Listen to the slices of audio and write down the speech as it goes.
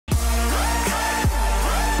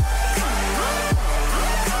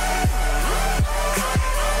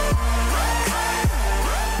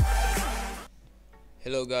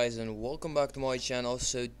guys, and welcome back to my channel.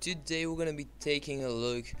 So today we're gonna be taking a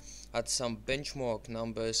look at some benchmark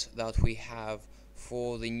numbers that we have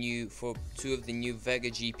for two of the new Vega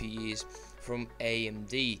GPUs from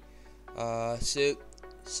AMD. So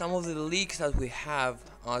some of the leaks that we have,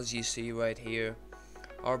 as you see right here,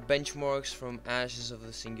 are benchmarks from Ashes of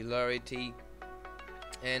the Singularity.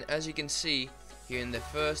 And as you can see here in the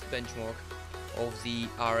first benchmark of the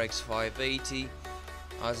RX 580,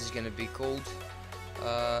 as it's gonna be called,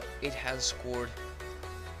 it has scored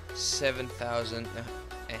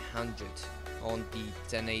 7,100 on the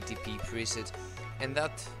 1080p preset, and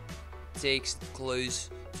that takes it close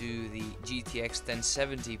to the GTX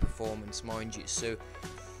 1070 performance, mind you. So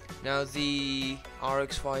now the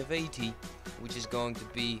RX 580, which is going to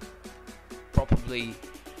be probably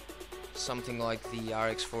something like the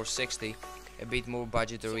RX 460, a bit more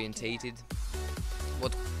budget orientated,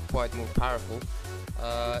 but quite more powerful,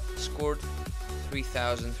 scored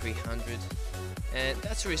 3,300, and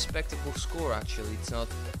that's a respectable score. Actually, it's not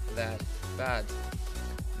that bad.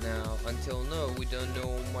 Now, until now, we don't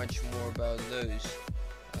know much more about those.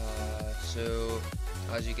 So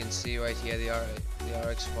as you can see right here, the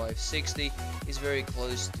RX 560 is very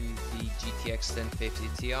close to the GTX 1050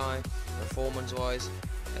 Ti performance wise,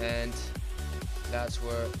 and that's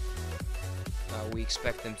where we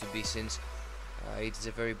expect them to be, since it is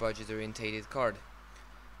a very budget orientated card.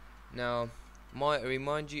 Now, I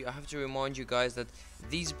have to remind you guys that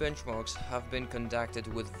these benchmarks have been conducted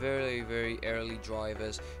with very early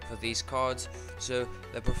drivers for these cards, so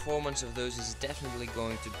the performance of those is definitely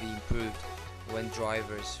going to be improved when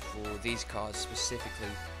drivers for these cards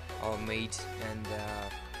specifically are made, and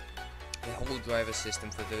the whole driver system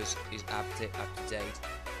for those is up to date.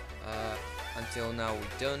 Until now, we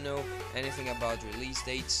don't know anything about release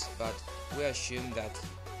dates, but we assume that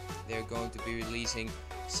they're going to be releasing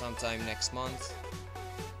sometime next month.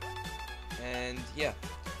 And yeah,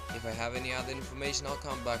 if I have any other information, I'll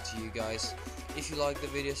come back to you guys. If you like the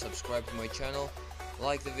video, subscribe to my channel,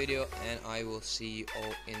 like the video, and I will see you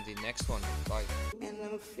all in the next one. Bye.